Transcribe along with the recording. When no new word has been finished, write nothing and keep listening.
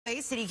A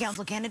city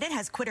council candidate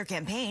has quit her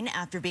campaign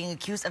after being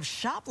accused of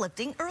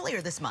shoplifting earlier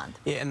this month.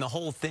 Yeah, and the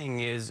whole thing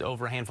is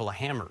over a handful of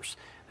hammers.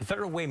 The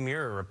Federal Way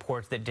Mirror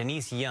reports that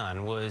Denise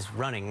Young was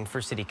running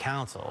for city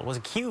council, was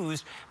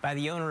accused by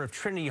the owner of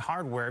Trinity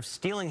Hardware of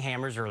stealing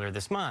hammers earlier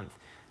this month.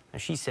 Now,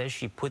 she says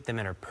she put them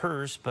in her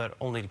purse, but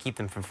only to keep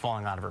them from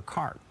falling out of her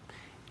cart.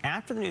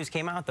 After the news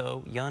came out,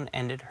 though, Young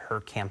ended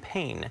her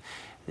campaign.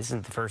 This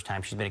isn't the first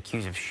time she's been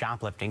accused of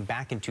shoplifting.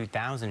 Back in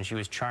 2000, she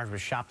was charged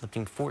with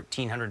shoplifting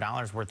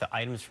 $1,400 worth of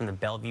items from the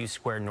Bellevue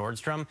Square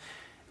Nordstrom.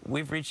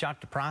 We've reached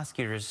out to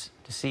prosecutors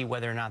to see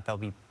whether or not they'll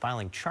be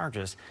filing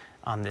charges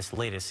on this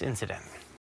latest incident.